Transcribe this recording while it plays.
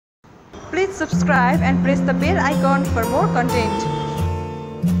Please subscribe and press the bell icon for more content.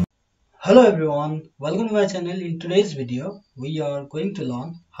 Hello everyone, welcome to my channel. In today's video, we are going to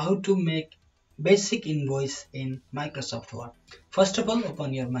learn how to make basic invoice in Microsoft Word. First of all,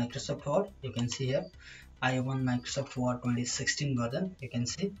 open your Microsoft Word. You can see here, I open Microsoft Word 2016 version. You can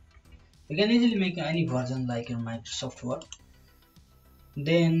see, you can easily make any version like your Microsoft Word.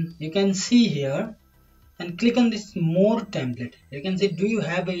 Then you can see here and click on this more template. You can say, do you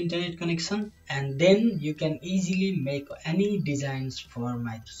have an internet connection? And then you can easily make any designs for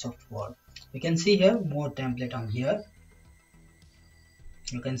Microsoft Word. You can see here more template on here.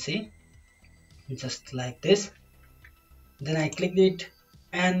 You can see just like this. Then I click it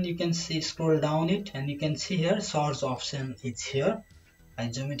and you can see, scroll down it, and you can see here source option is here.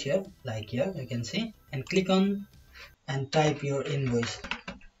 I zoom it here, like here you can see, and click on and type your invoice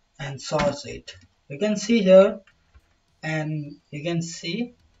and source it. You can see here, and you can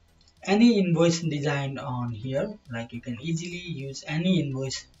see any invoice design on here. Like you can easily use any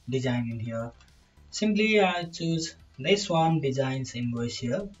invoice design in here. Simply I choose this one, designs invoice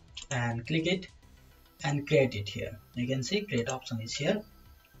here, and click it and create it here. You can see create option is here.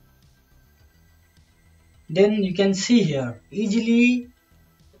 Then you can see here easily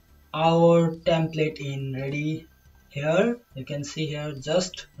our template in ready here. You can see here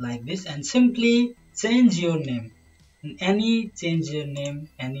just like this, and simply change your name. Change your name,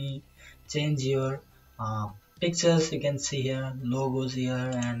 any change your pictures. You can see here logos here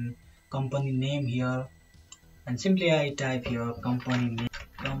and company name here, and simply I type your company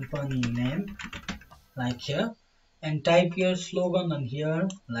name like here, and type your slogan on here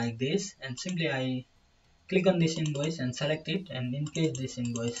like this, and simply I click on this invoice and select it and increase this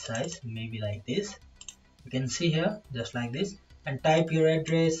invoice size, maybe like this. You can see here just like this, and type your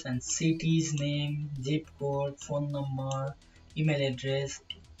address and city's name, zip code, phone number, email address.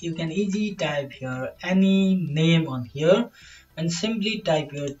 You can easily type here any name on here, and simply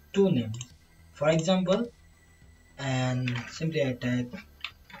type your two names, for example, and simply I type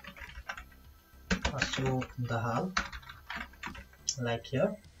Ashok Dahal like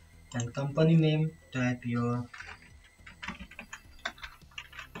here, and company name type your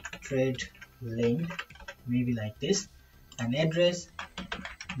trade link, maybe like this, and address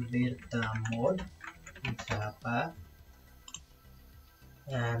Birta Mode, Japa,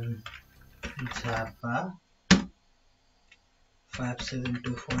 and Japa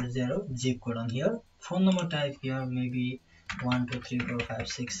 57240, zip code on here. Phone number type here maybe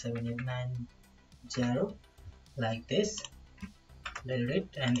 123456789 like this,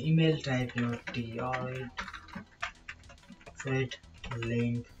 it, and email type your trade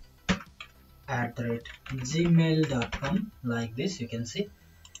link @gmail.com like this. You can see,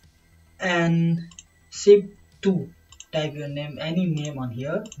 and ship to type your name, any name on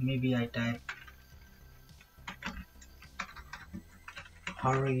here, maybe I type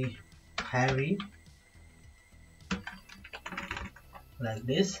Harry like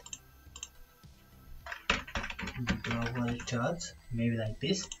this, global charge, maybe like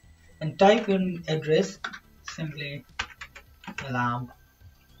this, and type your address, simply alarm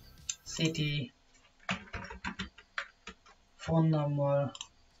city, phone number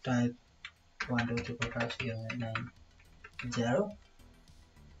type 123456789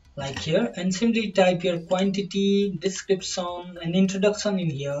 like here, and simply type your quantity, description, and introduction in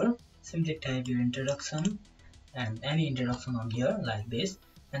here. Simply type your introduction and any introduction on here like this,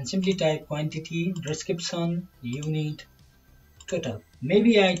 and simply type quantity, description, unit, total.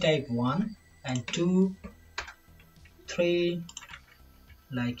 Maybe I type 1 and 2, 3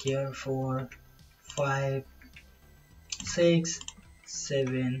 like here, 4, 5, 6,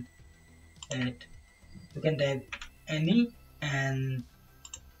 7, 8. You can type any, and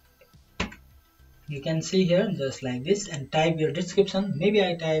you can see here just like this, and type your description. Maybe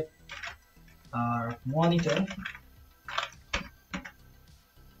I type monitor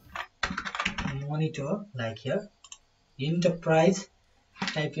like here. Enterprise,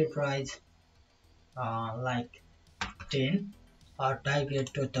 type your price like 10, or type your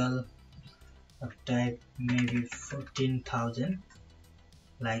total, type maybe 14,000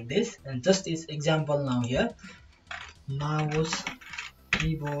 like this. And just this example now here, mouse,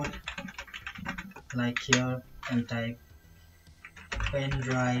 keyboard like here, and type pen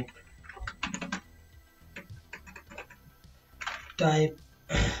drive, type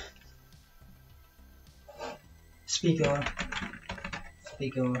speaker,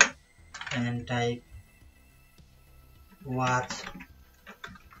 and type watch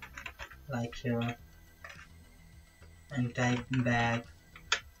like here, and type bag,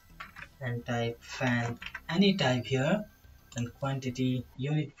 and type fan, any type here. and quantity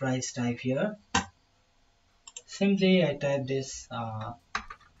unit price type here. Simply I type this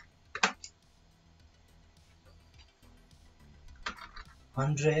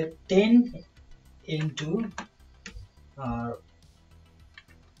 110 into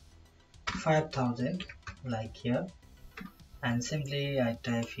 5,000 like here, and simply I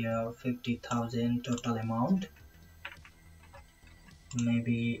type here 50,000 total amount,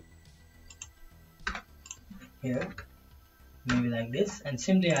 maybe here, maybe like this, and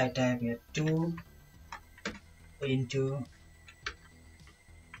simply I type here 2 into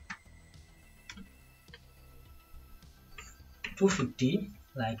 250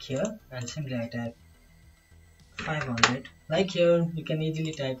 like here, and simply I type 500 like here. You can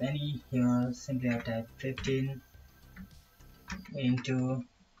easily type any here. Simply I type 15 into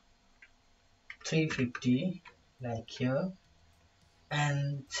 350 like here,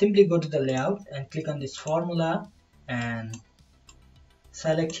 and simply go to the layout and click on this formula and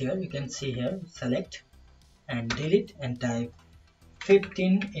select here. You can see here, select and delete and type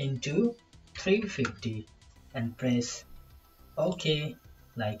 15 into 350 and press OK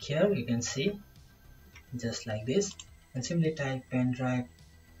like here. You can see just like this, and simply type pen drive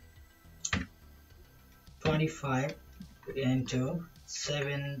 25 into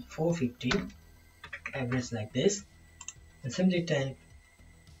 7450 average like this, and simply type,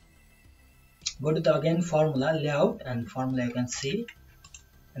 go to the again formula layout and formula, you can see,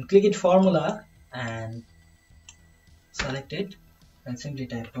 and click it formula and select it, and simply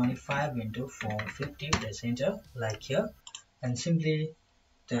type 25 into 450, press enter like here, and simply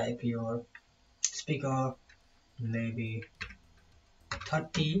type your speaker maybe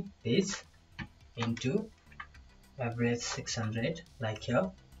 30 bits into average 600 like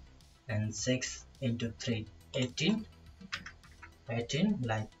here, and 6 into 3 18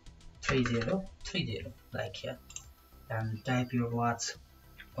 like 3030 like here, and type your watts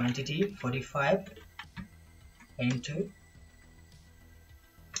quantity 45 into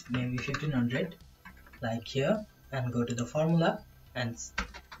maybe 1500 like here, and go to the formula and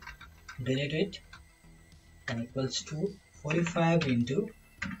delete it, and equals to 45 into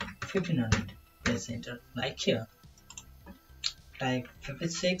 1500, press enter like here, type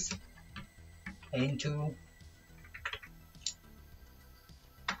 56 into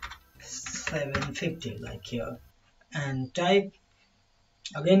 750 like here, and type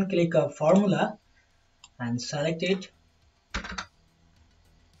again, click a formula and select it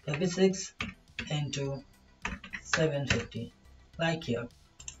 56 into 750 like here,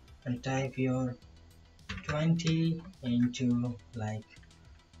 and type your 20 into like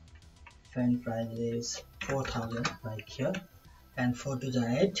fan price is 4,000 like here, and 4 to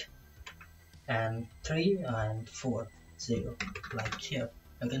the 8 and 3 and 4 0 like here.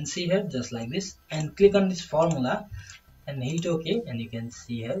 You can see here just like this, and click on this formula and hit OK, and you can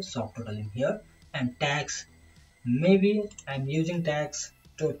see here subtotal in here, and tax, maybe I'm using tax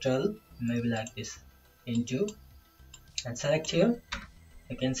total maybe like this into, and select here.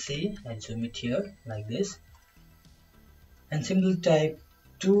 You can see I zoom it here like this, and simply type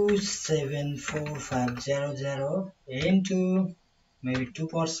 274500 into maybe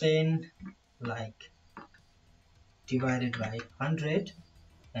 2% like divided by 100,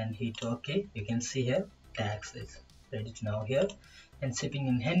 and hit OK. You can see here tax is ready to now here, and shipping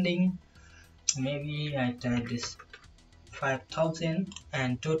and handling, maybe I type this 5,000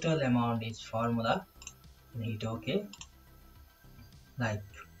 and total amount is formula, and hit OK like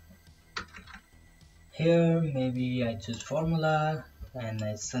here, maybe I choose formula and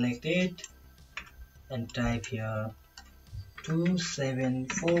I select it and type here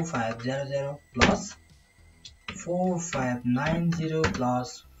 274500 plus 4590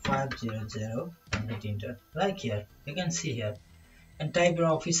 plus 500 and hit enter like here. You can see here, and type your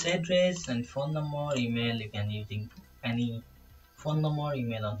office address and phone number, email. You can using any phone number,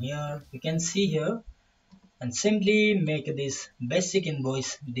 email on here. You can see here, and simply make this basic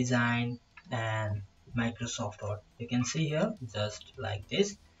invoice design and Microsoft Word. You can see here just like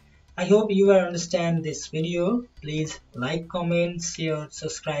this. I hope you will understand this video. Please like, comment, share,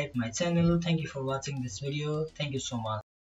 subscribe my channel. Thank you for watching this video. Thank you so much.